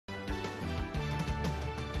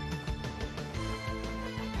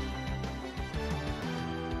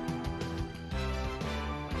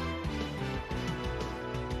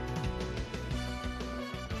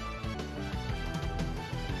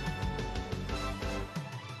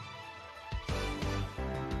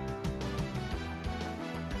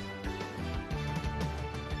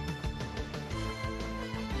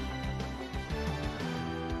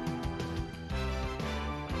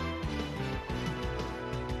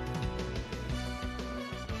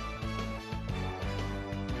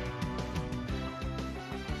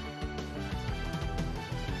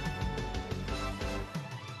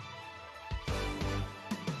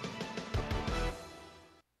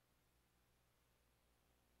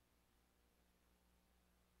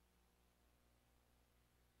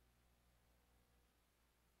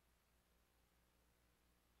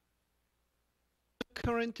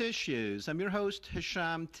Current Issues. I'm your host,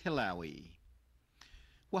 Hesham Tillawi.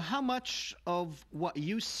 Well, how much of what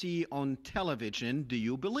you see on television do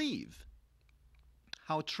you believe?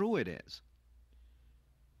 How true it is?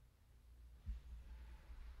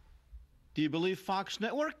 Do you believe Fox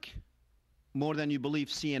Network more than you believe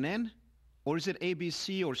CNN? Or is it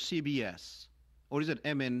ABC or CBS? Or is it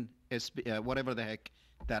MNSB, whatever the heck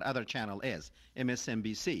that other channel is,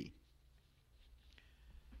 MSNBC?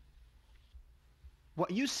 What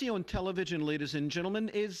you see on television, ladies and gentlemen,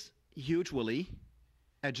 is usually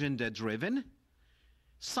agenda-driven.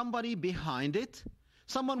 Somebody behind it.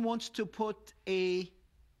 Someone wants to put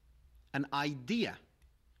an idea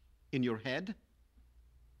in your head.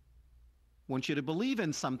 Wants you to believe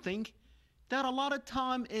in something that a lot of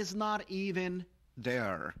time is not even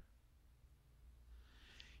there.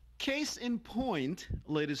 Case in point,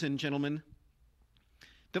 ladies and gentlemen,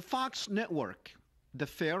 the Fox Network, the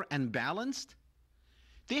Fair and Balanced,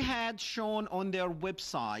 they had shown on their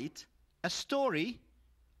website a story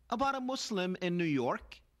about a Muslim in New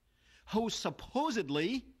York who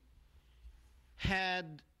supposedly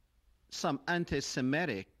had some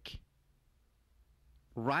anti-Semitic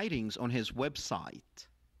writings on his website.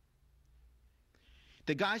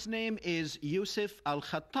 The guy's name is Yusuf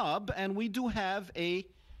Al-Khattab, and we do have a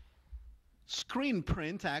screen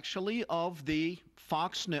print, actually, of the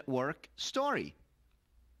Fox Network story,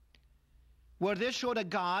 where they showed a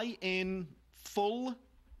guy in full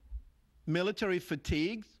military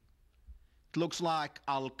fatigue. It looks like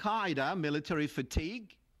Al-Qaeda military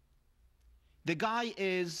fatigue. The guy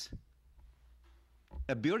is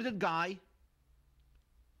a bearded guy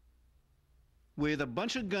with a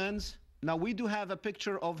bunch of guns. Now, we do have a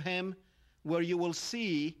picture of him where you will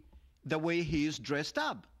see the way he's dressed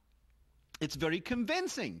up. It's very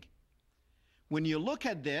convincing. When you look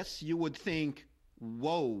at this, you would think,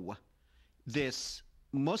 whoa, this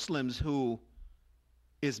Muslims who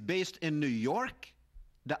is based in New York,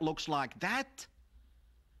 that looks like that?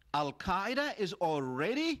 Al-Qaeda is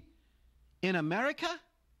already in America?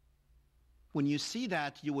 When you see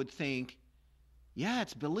that, you would think, yeah,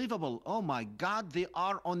 it's believable. Oh my God, they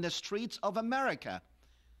are on the streets of America.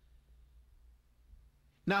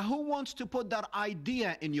 Now, who wants to put that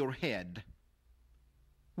idea in your head?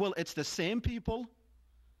 Well, it's the same people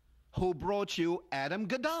who brought you Adam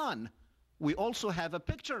Gadon. We also have a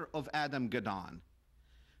picture of Adam Gadon,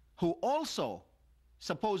 who also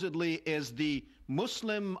supposedly is the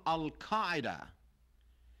Muslim Al-Qaeda,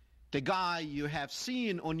 the guy you have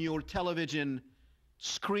seen on your television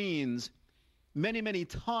screens many, many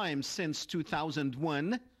times since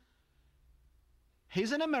 2001.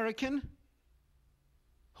 He's an American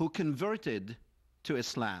who converted to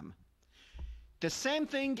Islam. The same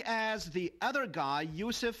thing as the other guy,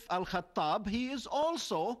 Yusuf Al-Khattab. He is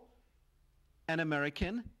also an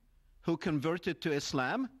American who converted to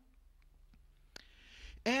Islam.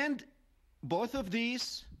 And both of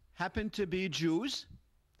these happen to be Jews.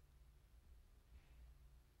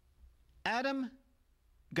 Adam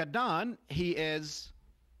Gadon, he is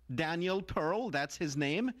Daniel Pearl, that's his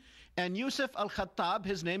name. And Yusuf Al-Khattab,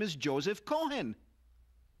 his name is Joseph Cohen.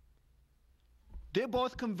 They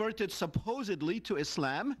both converted supposedly to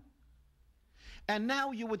Islam. And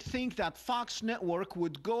now you would think that Fox Network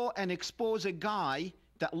would go and expose a guy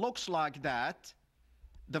that looks like that,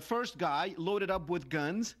 the first guy loaded up with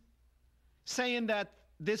guns, saying that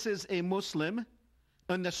this is a Muslim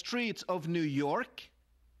on the streets of New York,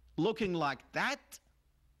 looking like that.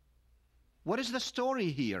 What is the story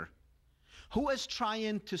here? Who is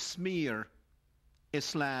trying to smear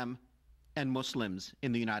Islam and Muslims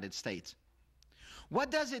in the United States? What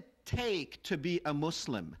does it take to be a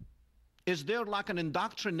Muslim? Is there like an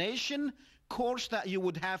indoctrination course that you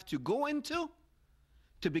would have to go into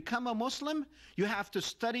to become a Muslim? You have to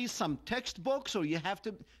study some textbooks, or you have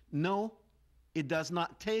to... No, it does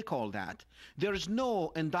not take all that. There is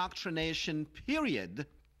no indoctrination period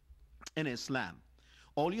in Islam.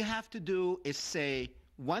 All you have to do is say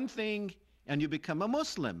one thing and you become a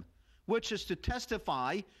Muslim, which is to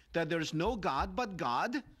testify that there is no God but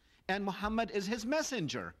God and Muhammad is his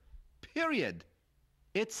messenger. Period.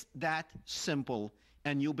 It's that simple,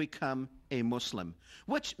 and you become a Muslim,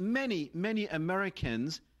 which many, many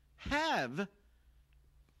Americans have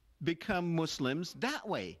become Muslims that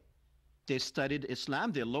way. They studied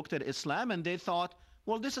Islam, they looked at Islam, and they thought,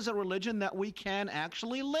 well, this is a religion that we can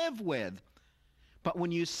actually live with. But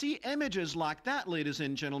when you see images like that, ladies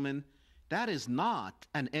and gentlemen, that is not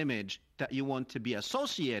an image that you want to be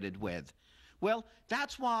associated with. Well,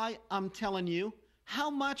 that's why I'm telling you, how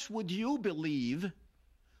much would you believe,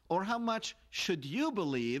 or how much should you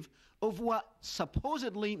believe of what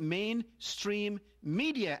supposedly mainstream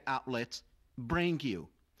media outlets bring you.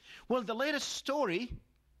 Well, the latest story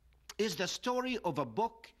is the story of a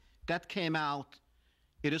book that came out.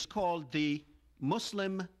 It is called The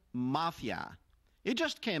Muslim Mafia. It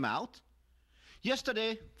just came out.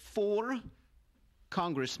 Yesterday, 4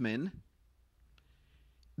 congressmen,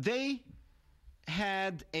 they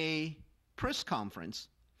had a press conference.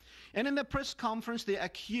 And in the press conference, they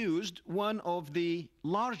accused one of the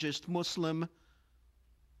largest Muslim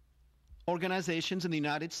organizations in the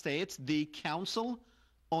United States, the Council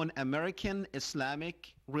on American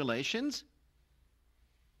Islamic Relations.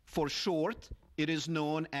 For short, it is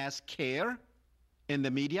known as CAIR in the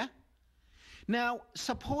media. Now,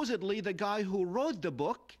 supposedly the guy who wrote the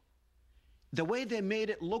book, the way they made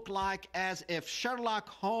it look like as if Sherlock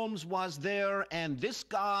Holmes was there and this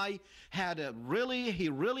guy had he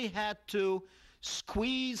really had to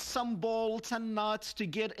squeeze some bolts and nuts to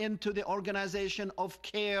get into the organization of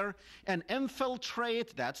CAIR and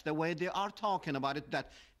infiltrate. That's the way they are talking about it,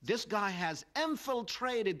 that this guy has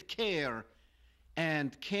infiltrated CAIR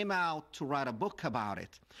and came out to write a book about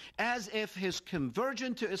it. As if his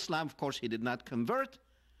conversion to Islam, of course he did not convert,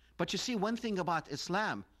 but you see one thing about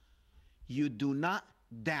Islam, you do not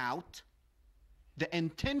doubt the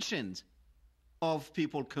intentions of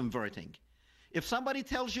people converting. If somebody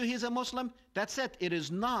tells you he's a Muslim, that's it. It is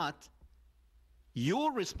not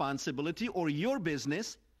your responsibility or your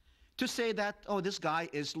business to say that, oh, this guy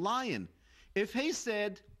is lying. If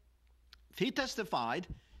he testified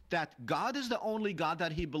that God is the only God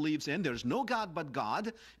that he believes in, there's no God but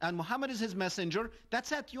God, and Muhammad is his messenger,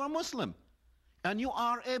 that's it. You are Muslim. And you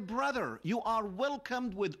are a brother. You are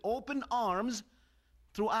welcomed with open arms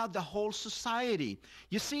throughout the whole society.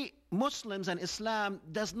 You see, Muslims and Islam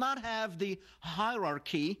does not have the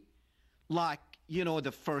hierarchy like,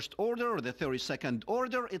 the First Order or the 32nd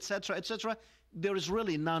Order, etc., etc. There is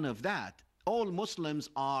really none of that. All Muslims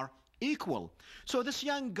are equal. So this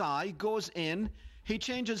young guy goes in, he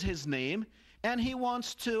changes his name, and he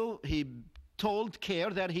told CAIR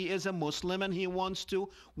that he is a Muslim and he wants to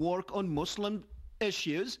work on Muslim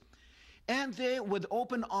issues. And they, with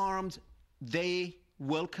open arms, they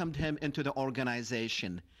welcomed him into the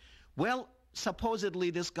organization. Well,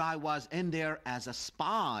 supposedly this guy was in there as a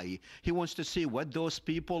spy. He wants to see what those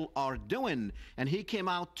people are doing. And he came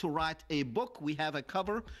out to write a book. We have a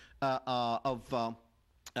cover a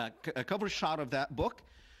cover shot of that book.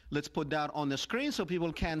 Let's put that on the screen so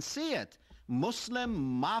people can see it.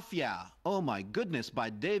 Muslim Mafia. Oh my goodness, by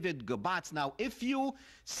David Gobatz. Now, if you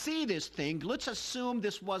see this thing, let's assume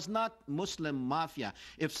this was not Muslim Mafia.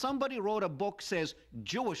 If somebody wrote a book says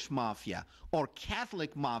Jewish Mafia or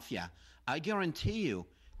Catholic Mafia, I guarantee you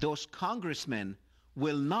those congressmen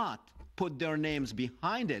will not put their names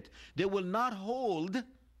behind it. They will not hold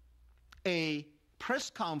a press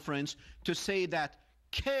conference to say that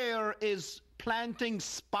CAIR is planting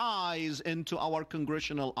spies into our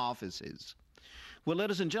congressional offices. Well,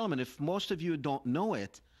 ladies and gentlemen, if most of you don't know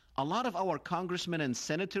it, a lot of our congressmen and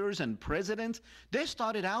senators and presidents, they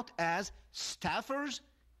started out as staffers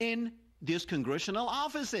in these congressional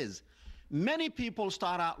offices. Many people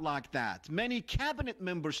start out like that. Many cabinet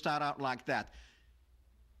members start out like that.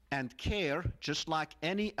 And CAIR, just like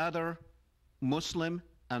any other Muslim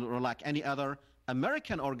or like any other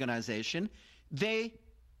American organization, they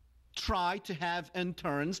try to have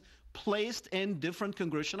interns placed in different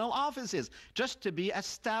congressional offices just to be a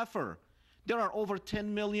staffer. There are over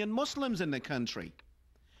 10 million Muslims in the country.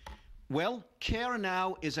 Well, CAIR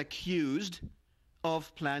now is accused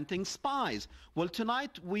of planting spies. Well,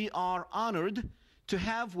 tonight we are honored to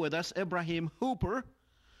have with us Ibrahim Hooper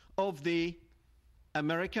of the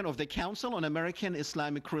Council on American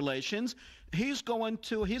Islamic Relations. He's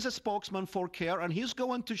a spokesman for CAIR, and he's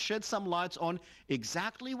going to shed some lights on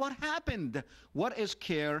exactly what happened. What is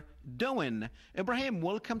CAIR doing? Ibrahim,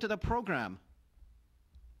 welcome to the program.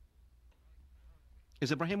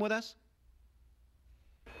 Is Ibrahim with us?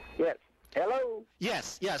 Yes. Hello?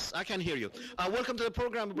 Yes, I can hear you. Welcome to the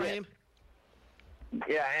program, Ibrahim. Yes.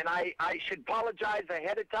 Yeah, and I should apologize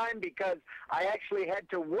ahead of time because I actually had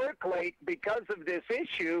to work late because of this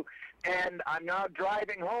issue, and I'm now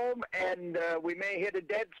driving home, and we may hit a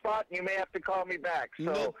dead spot, and you may have to call me back.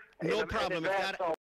 So no problem.